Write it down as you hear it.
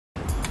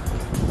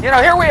You know,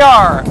 here we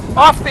are,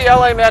 off the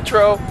LA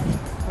Metro,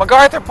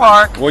 MacArthur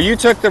Park. Well, you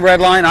took the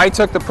red line, I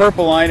took the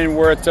purple line, and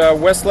we're at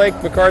Westlake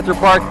MacArthur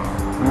Park,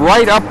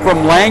 right up from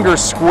Langer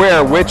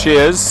Square, which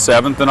is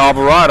 7th and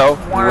Alvarado,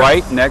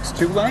 right next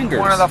to Langer's.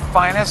 One of the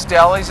finest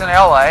delis in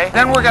LA.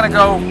 Then we're going to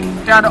go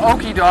down to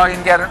Okie Dog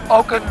and get an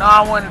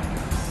Okinawan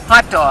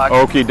hot dog.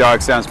 Okie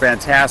Dog sounds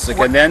fantastic.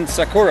 And then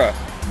Sakura,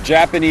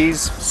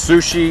 Japanese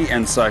sushi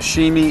and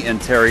sashimi and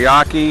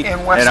teriyaki.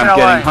 In West and I'm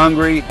LA. getting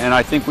hungry, and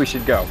I think we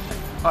should go.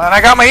 And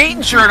I got my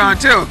Eaton shirt on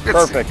too.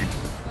 Perfect.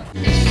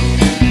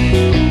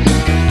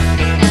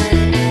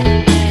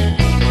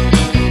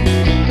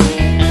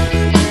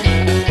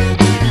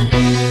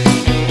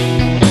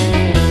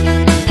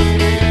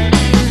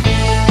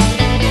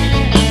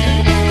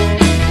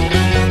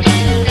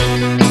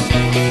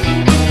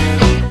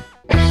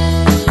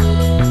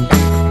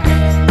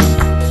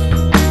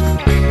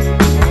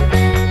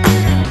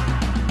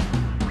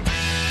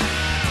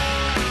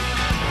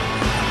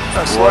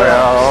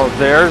 Well,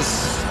 there's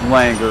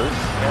Langer's.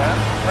 Yeah,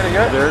 pretty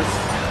good. There's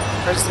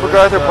the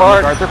MacArthur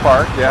Park. MacArthur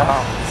Park, yeah.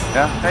 Wow.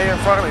 Yeah. Hey, you're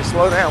in front of me.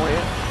 Slow down, will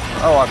you?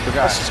 Oh, I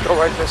forgot. Let's just go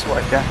right this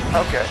way.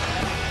 Yeah. Okay.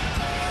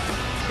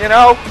 You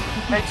know,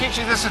 they teach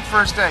you this at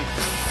first aid.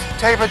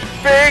 Take a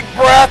big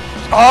breath,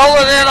 hold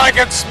it in. I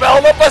can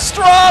smell the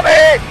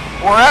pastrami.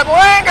 We're at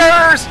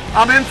Langer's.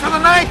 I'm in for the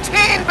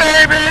 19,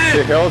 baby.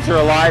 The hills are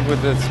alive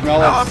with the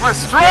smell of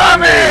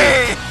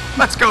pastrami.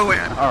 Let's go in.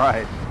 All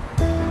right.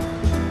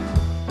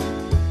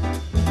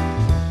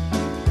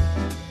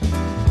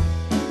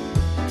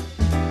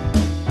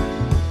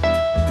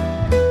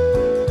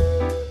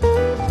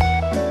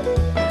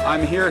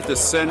 I'm here at the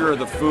center of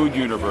the food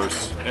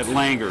universe at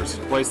Langer's,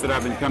 a place that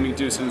I've been coming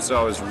to since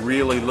I was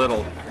really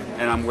little,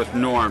 and I'm with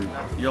Norm.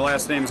 Your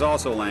last name's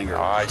also Langer.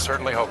 I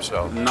certainly hope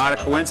so. Not a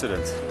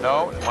coincidence.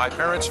 No, my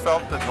parents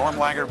felt that Norm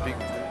Langer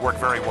worked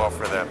very well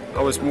for them.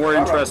 I was more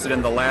interested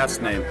in the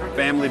last name.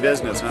 Family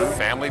business, huh?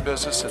 Family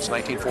business since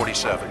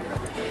 1947.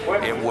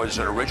 It was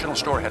an original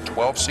store, had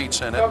 12 seats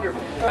in it, and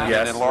Yes,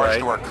 then enlarged right.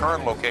 to our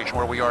current location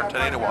where we are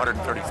today to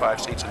 135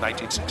 seats in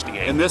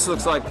 1968. And this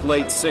looks like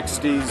late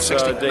 60s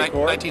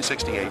decor.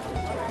 1968.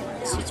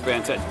 It's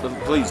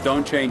fantastic. Please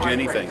don't change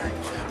anything.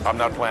 I'm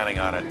not planning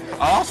on it.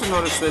 I also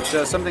noticed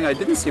that something I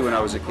didn't see when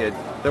I was a kid,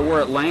 that we're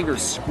at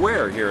Langer's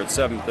Square here at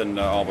 7th and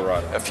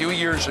Alvarado. A few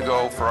years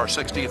ago, for our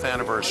 60th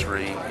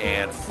anniversary,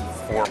 and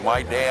for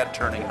my dad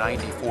turning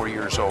 94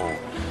 years old,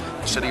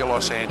 the city of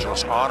Los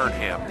Angeles honored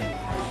him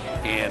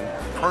in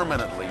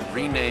permanently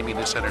renaming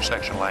this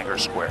intersection Langer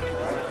Square.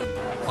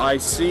 I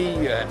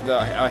see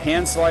a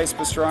hand-sliced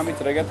pastrami.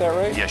 Did I get that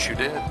right? Yes, you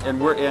did. And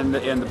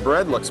the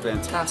bread looks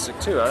fantastic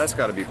too. That's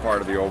got to be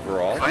part of the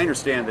overall. I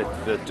understand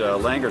that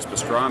Langer's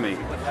pastrami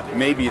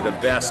may be the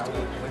best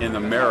in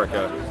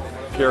America.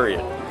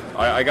 Period.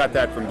 I got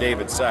that from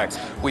David Sachs.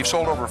 We've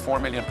sold over 4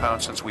 million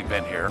pounds since we've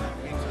been here,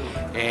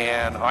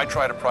 and I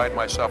try to pride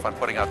myself on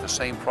putting out the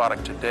same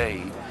product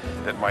today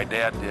that my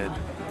dad did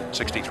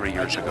 63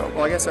 years ago.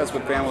 Well, I guess that's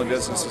what family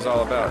business is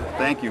all about.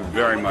 Thank you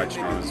very much,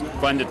 Norm. It was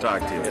fun to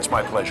talk to you. It's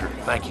my pleasure.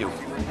 Thank you.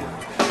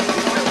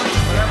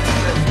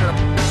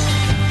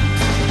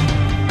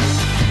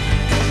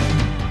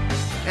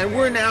 And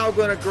we're now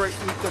going to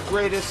eat the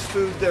greatest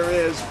food there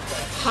is,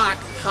 hot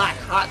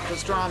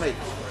pastrami.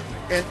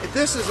 And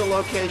this is a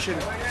location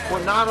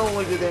where not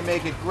only do they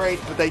make it great,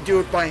 but they do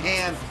it by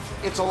hand.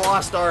 It's a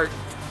lost art.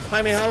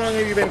 Jaime, how long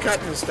have you been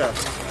cutting this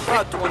stuff?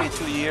 About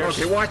 22 years.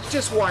 Okay,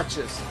 just watch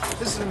this.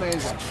 This is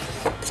amazing.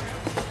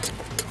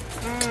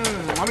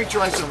 Let me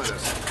try some of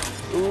this.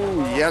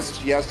 Ooh, yes.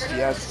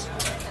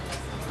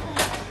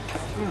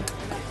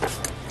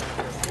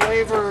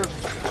 Flavor.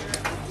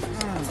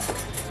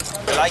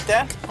 You like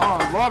that? Oh,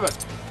 I love it.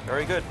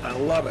 Very good. I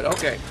love it.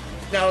 Okay.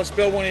 Now let's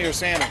build one of your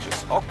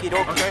sandwiches. Okie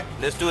dokie. Okay.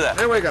 Let's do that.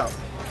 There we go.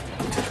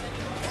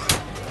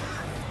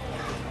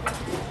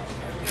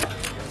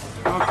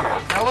 Okay,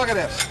 now look at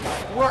this.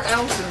 Where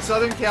else in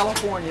Southern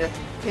California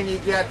can you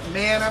get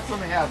manna from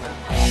heaven?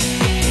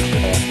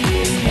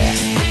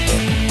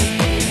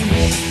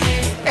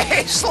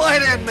 Hey,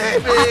 slide in,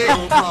 baby.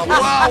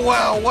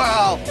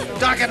 Wow.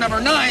 Docket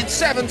number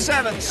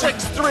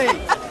 97763.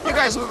 You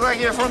guys look like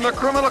you're from the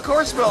criminal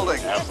courts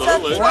building.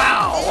 Absolutely.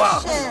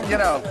 Wow. You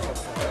know,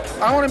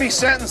 I want to be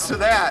sentenced to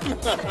that.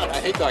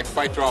 I hate to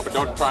fight you off, but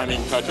don't try and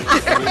even touch it.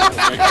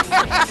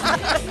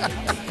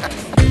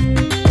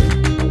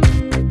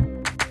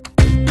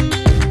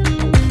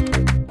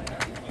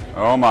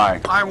 Oh my.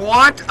 I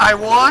want.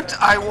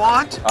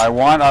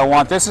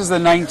 This is the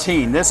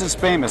 19. This is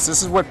famous.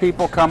 This is what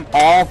people come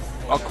all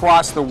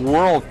across the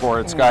world for.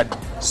 It's got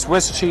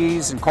Swiss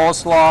cheese and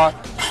coleslaw,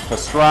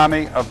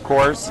 pastrami, of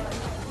course,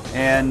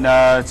 and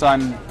it's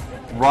on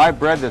rye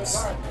bread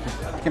that's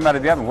came out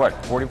of the oven, what,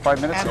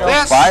 45 minutes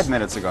ago? 5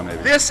 minutes ago,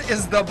 maybe. This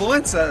is the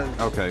Blitza.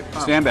 Okay,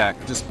 stand back.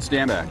 Just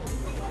stand back.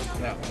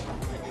 Yeah.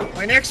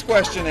 My next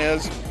question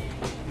is,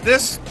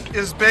 this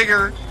is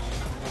bigger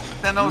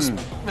than those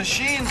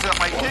machines that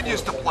my kid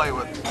used to play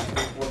with.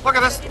 Look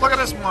at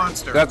this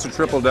monster. That's a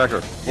triple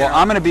decker. Well,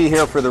 I'm going to be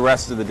here for the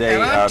rest of the day.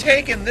 And I'm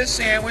taking this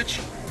sandwich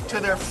to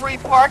their free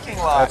parking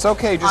lot. That's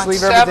okay, just on leave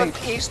 7th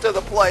everything- east of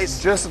the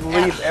place. Just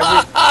leave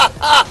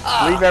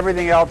leave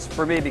everything else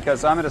for me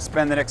because I'm going to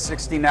spend the next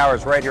 16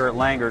 hours right here at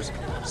Langer's,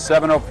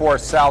 704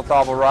 South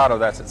Alvarado.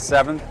 That's at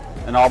 7th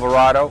and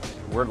Alvarado.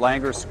 We're at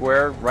Langer's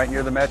Square, right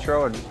near the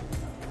Metro, and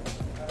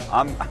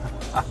I'm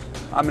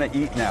going to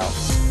eat now.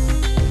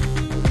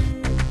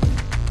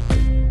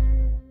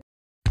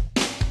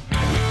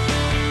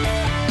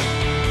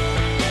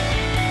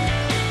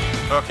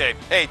 Okay.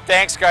 Hey,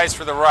 thanks guys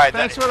for the ride.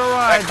 Thanks for the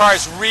ride. That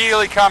car's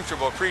really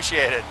comfortable.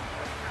 Appreciate it.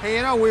 Hey,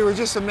 you know, we were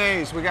just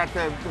amazed. We got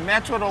the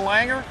Metro to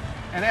Langer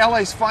and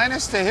LA's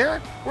finest to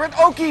here. We're at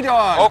Okie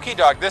Dog. Okie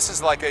Dog, this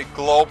is like a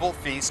global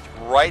feast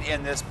right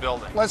in this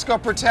building. Let's go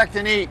protect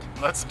and eat.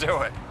 Let's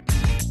do it.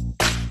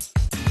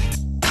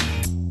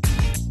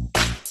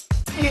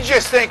 You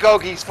just think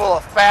Okie's full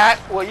of fat?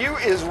 Well, you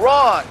is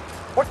wrong.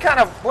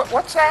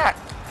 What's that?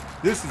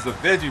 This is a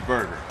veggie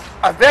burger.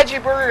 A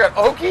veggie burger at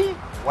Okie?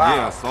 Wow.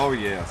 Yes, oh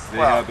yes. They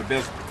Wow. have the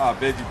best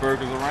veggie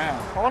burgers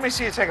around. Well, let me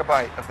see you take a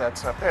bite of that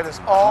stuff. That is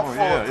all Oh full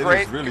yeah, of it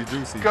great, is really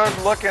juicy. good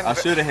looking. I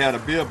should have had a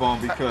bib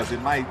on because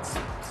it might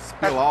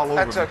spill all over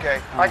That's me. okay.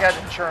 I got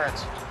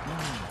insurance.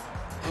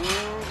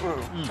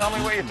 Ooh. Tell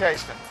me what you're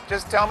tasting.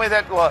 Just tell me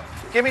that love.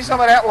 Give me some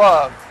of that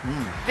love.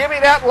 Give me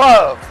that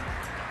love.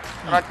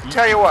 And I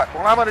tell you what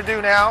I'm going to do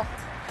now,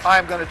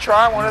 I'm going to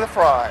try one of the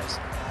fries.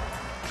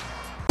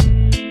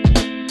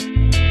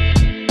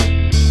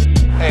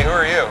 Hey, who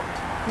are you?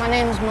 My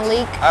name is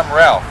Malik. I'm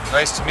Ralph.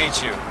 Nice to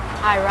meet you.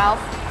 Hi, Ralph.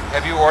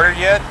 Have you ordered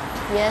yet?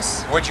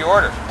 Yes, What'd you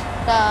order?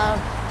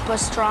 the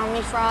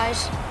pastrami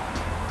fries.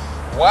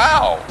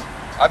 Wow.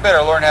 I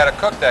better learn how to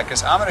cook that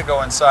because I'm going to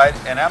go inside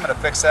and I'm going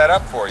to fix that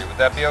up for you. Would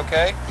that be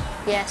okay?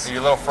 Yes. Are you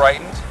a little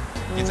frightened?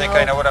 You think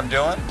I know what I'm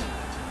doing?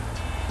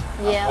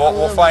 Yeah.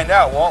 We'll find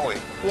out, won't we?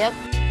 Yep.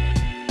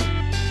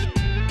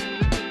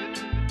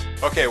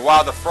 Okay,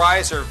 while the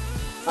fries are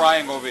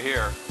frying over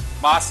here,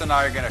 Mas and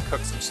I are going to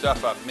cook some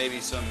stuff up, maybe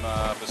some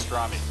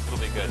pastrami. It'll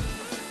be good.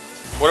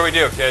 What do we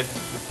do, kid?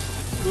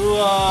 Do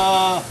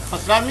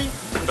pastrami.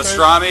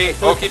 Pastrami,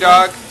 Okie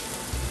Dog.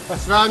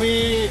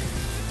 Pastrami,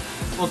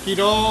 Okie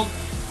Dog.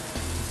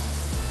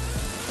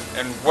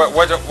 And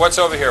what's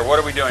over here? What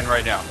are we doing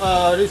right now?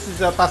 This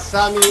is a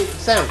pastrami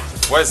sandwich.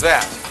 What is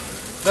that?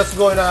 Let's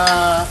go in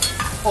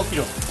Okie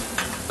Dog.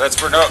 That's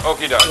for no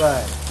Okie Dog.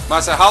 Right.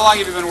 Masa, how long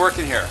have you been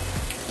working here?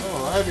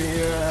 Oh, I've been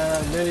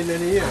here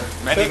many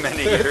years.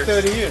 Many years.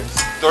 30 years.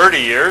 30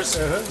 years?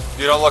 Uh-huh.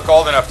 You don't look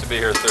old enough to be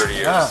here 30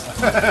 years.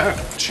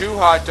 Ah. 2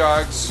 hot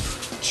dogs,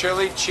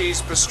 chili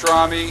cheese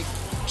pastrami,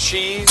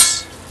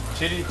 cheese.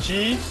 Chili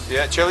cheese,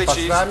 Yeah, chili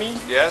Pastrami?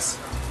 cheese. Yes.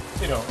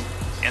 you know.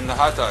 And the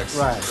hot dogs.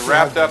 Right.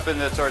 Wrapped up in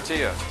the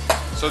tortilla.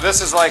 So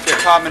this is like a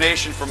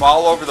combination from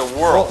all over the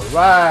world. Oh,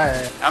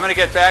 right. I'm going to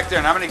get back there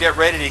and I'm going to get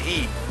ready to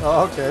eat.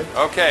 Oh, okay.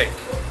 Okay.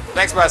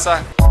 Thanks,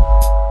 Masa.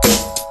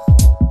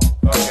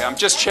 Okay, I'm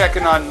just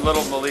checking on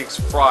little Malik's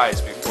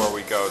fries before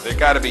we go. They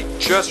got to be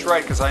just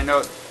right because I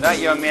know that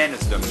young man is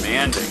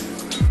demanding.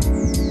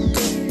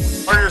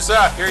 Order's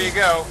up. Here you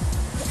go.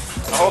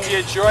 I hope you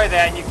enjoy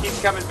that and you keep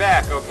coming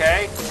back,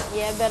 okay?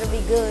 Yeah, it better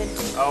be good.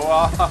 Oh,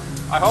 well,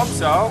 I hope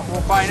so.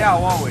 We'll find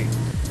out, won't we?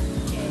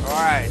 All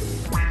right.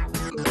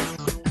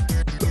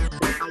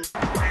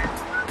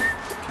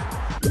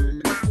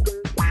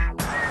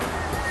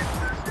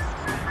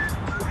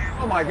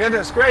 Oh my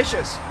goodness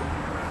gracious.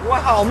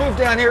 Wow, I'll move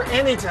down here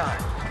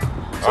anytime.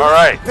 All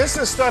right. This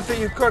is stuff that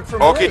you cook for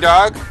Okie me.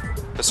 Dog,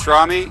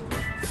 pastrami,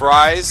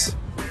 fries,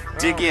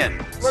 dig in.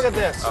 Look at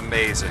this.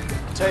 Amazing.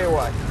 Tell you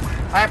what,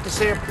 I have to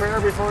say a prayer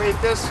before I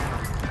eat this.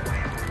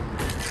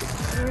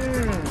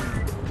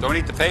 Don't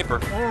eat the paper.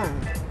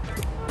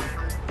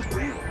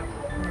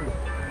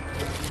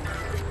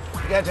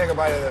 You gotta take a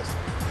bite of this.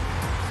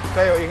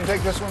 Tell you what, you can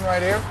take this one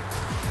right here.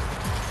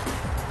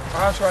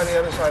 I'll try the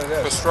other side of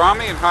this.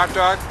 Pastrami and hot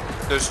dog.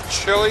 There's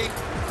chili.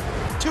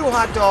 2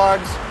 hot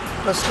dogs,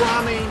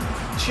 pastrami,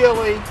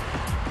 chili.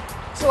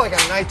 It's like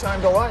a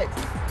nighttime delight.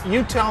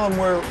 You tell them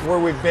where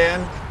we've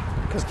been,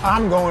 because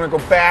I'm going to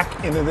go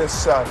back into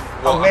this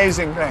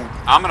amazing thing.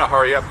 I'm going to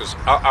hurry up because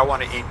I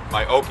want to eat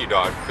my Okie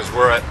Dog because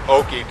we're at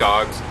Okie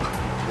Dogs.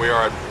 We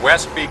are at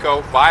West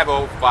Pico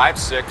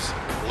 5056,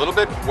 a little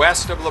bit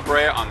west of La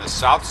Brea on the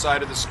south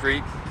side of the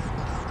street,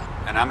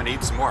 and I'm going to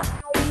eat some more.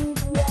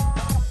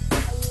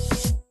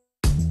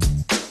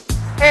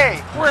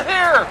 Hey, we're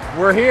here.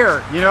 We're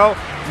here, you know,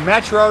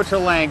 Metro to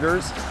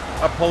Langer's,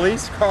 a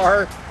police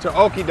car to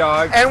Okie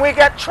Dog, And we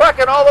got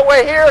trucking all the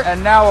way here.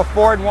 and now a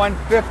Ford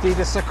 150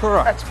 to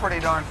Sakura. That's pretty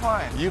darn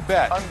fine. You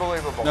bet.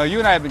 Unbelievable. No, you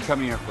and I have been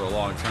coming here for a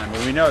long time,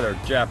 but we know their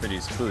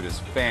Japanese food is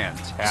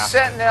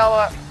fantastic.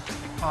 Sentinella,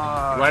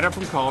 Right up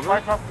from Culver.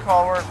 right from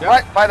Culver, Yep.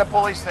 right by the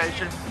police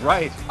station.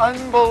 Right.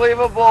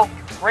 Unbelievable,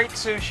 great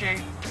sushi,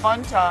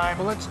 fun time.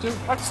 Well, let's do it.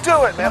 Let's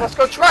do it, man. Let's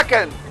go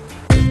trucking.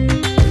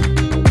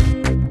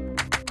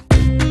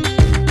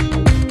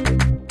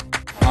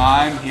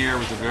 I'm here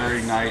with a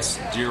very nice,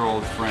 dear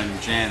old friend,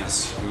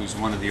 Janice, who's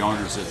one of the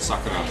owners at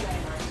Sakura,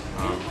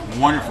 a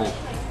wonderful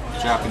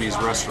Japanese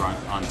restaurant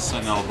on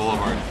Sentinel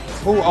Boulevard.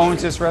 Who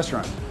owns this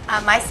restaurant?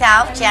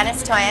 Myself,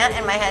 Janice Toya,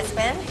 and my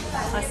husband,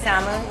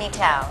 Osamu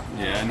Mitao.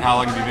 Yeah, and how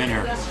long have you been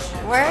here?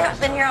 We've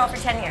been here over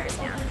 10 years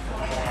now.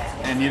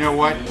 And you know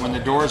what? When the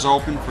doors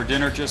opened for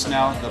dinner just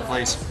now, the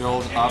place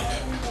filled up.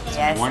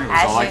 Yes, Wonderful.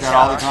 as So like usual. that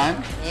all the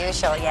time?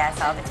 Usual, yes,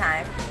 all the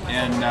time.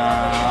 And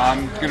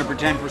I'm going to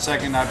pretend for a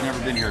second I've never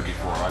been here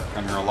before. I've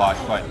come here a lot,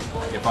 but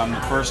if I'm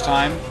the first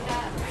time,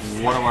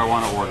 what do I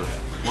want to order?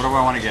 What do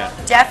I want to get?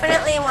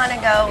 Definitely want to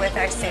go with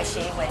our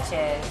sushi, which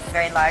is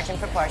very large in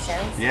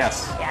proportions.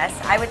 Yes. Yes,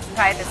 I would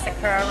try the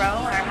Sakura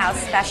roll, our house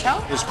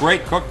special. There's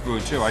great cooked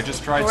food too. I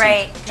just tried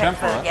Great some cooked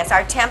tempura. food. Yes,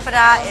 our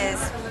tempura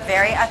is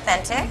very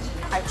authentic.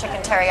 Our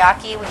chicken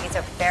teriyaki, we use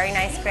a very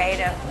nice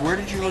grade of Where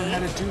did you learn how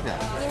to do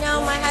that? You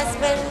know, my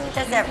husband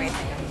does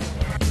everything.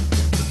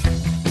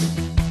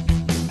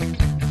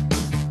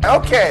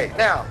 Okay,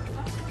 now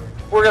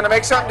we're gonna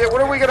make something.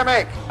 What are we gonna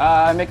make?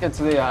 I make it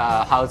to the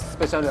house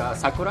special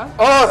Sakura.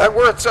 Oh, that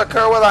we're at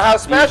Sakura with a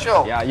house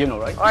special. Yeah, you know,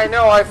 right? I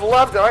know. I've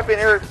loved it. I've been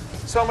here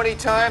so many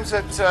times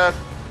that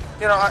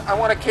you know I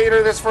want to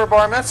cater this for a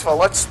bar mitzvah.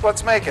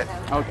 Let's make it.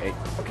 Okay.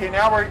 Okay,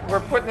 now we're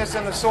putting this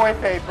in the soy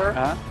paper,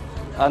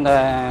 And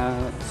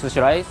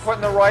sushi rice.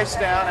 putting the rice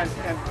down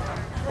and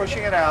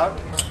pushing it out.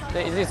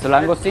 This is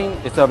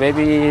langoustine. It's a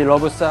baby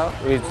robusta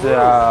with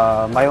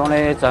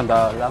mayonnaise and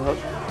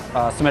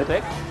smoked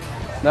egg.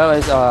 Now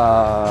is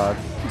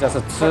just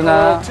a Put a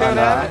tuna, little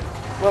tuna,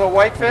 and little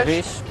whitefish,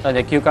 fish and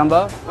a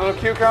cucumber. little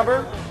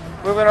cucumber.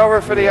 Moving over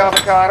for the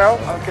avocado.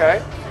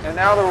 Okay, and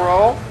now the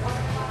roll.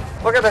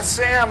 Look at the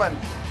salmon.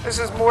 This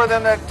is more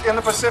than in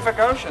the Pacific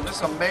Ocean. This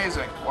is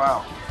amazing.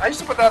 Wow. I used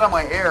to put that on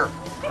my hair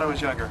when I was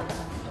younger.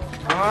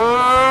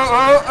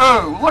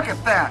 Oh, look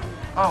at that.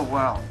 Oh,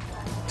 wow.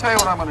 Tell you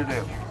what I'm going to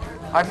do.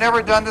 I've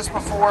never done this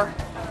before,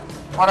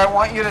 but I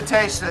want you to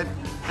taste it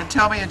and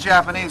tell me in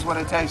Japanese what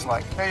it tastes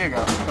like. Here you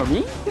go. Oh,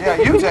 me? Yeah,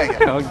 you take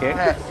it. Okay.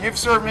 Yeah, you've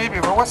served me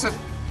before. What's it?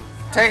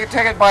 Take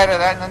a bite of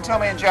that and then tell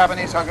me in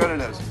Japanese how good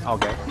it is.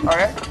 Okay.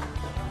 Okay?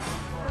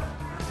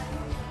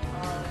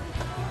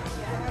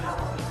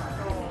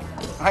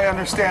 I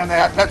understand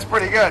that. That's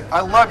pretty good.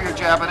 I love your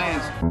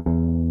Japanese.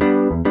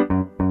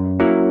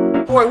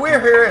 Boy, we're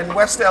here in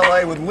West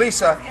LA with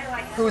Lisa,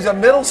 who's a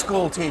middle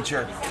school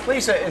teacher.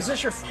 Lisa, is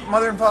this your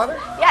mother and father?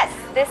 Yes,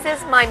 this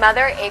is my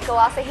mother, Eiko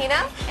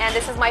Asahina, and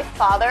this is my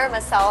father,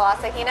 Masao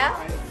Asahina,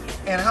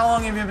 And how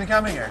long have you been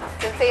coming here?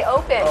 since they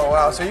opened. Oh,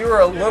 wow. So you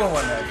were a little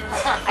one then.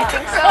 I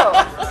think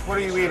so. What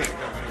are you eating?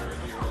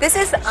 This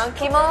is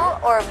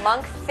ankimo, or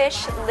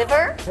monkfish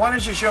liver. Why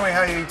don't you show me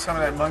how you eat some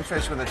of that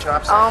monkfish with a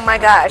chopstick? Oh my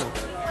gosh.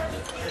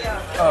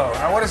 Oh,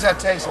 now what does that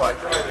taste like?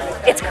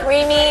 It's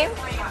creamy,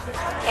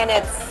 and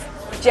it's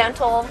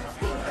gentle,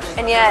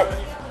 and yet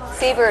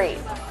savory.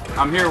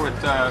 I'm here with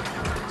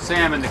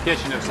Sam in the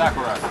kitchen of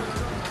Sakura.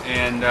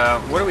 And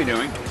what are we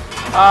doing?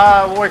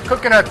 We're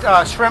cooking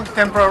a shrimp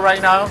tempura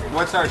right now.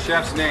 What's our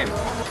chef's name?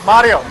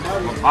 Mario.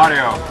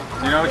 Mario.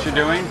 You know what you're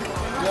doing?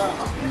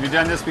 Have you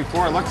done this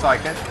before? It looks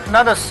like it.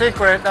 Another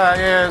secret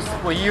is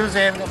we're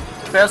using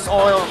best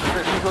oil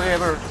that you could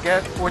ever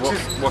get, which is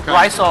what kind?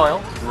 rice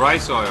oil.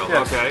 Rice oil,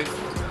 Yes. okay.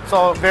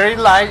 So very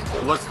light.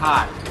 It looks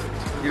hot.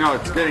 You know,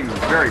 it's getting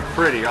very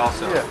pretty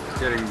also. Yeah. It's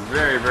getting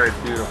very, very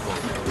beautiful.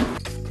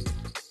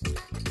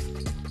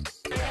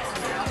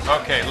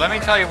 Okay, let me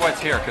tell you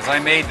what's here, because I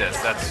made this.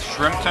 That's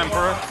shrimp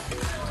tempura,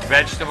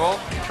 vegetable.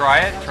 Try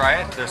it,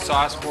 try it. There's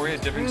sauce for you,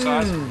 dipping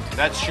sauce.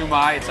 That's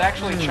shumai. It's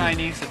actually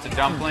Chinese. It's a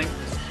dumpling.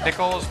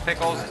 Pickles,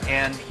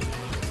 and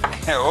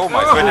oh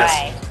my goodness.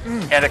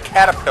 And a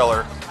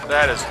caterpillar.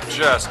 That is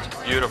just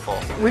beautiful.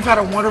 We've had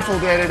a wonderful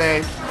day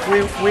today.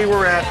 We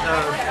were at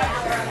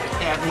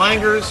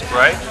Langer's.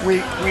 Right.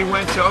 We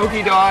went to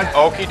Okie Dog.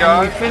 Okie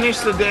Dog. And we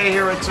finished the day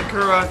here at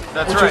Sakura.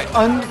 That's which right. was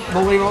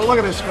unbelievable. Look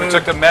at this food. We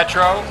took the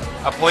metro,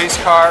 a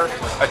police car,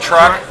 a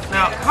truck.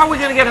 Now, how are we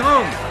going to get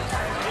home?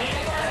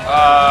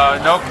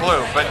 No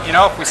clue. But you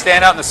know, if we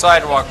stand out in the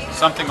sidewalk,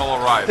 something will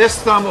arrive.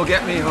 This thumb will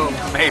get me home.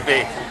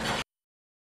 Maybe.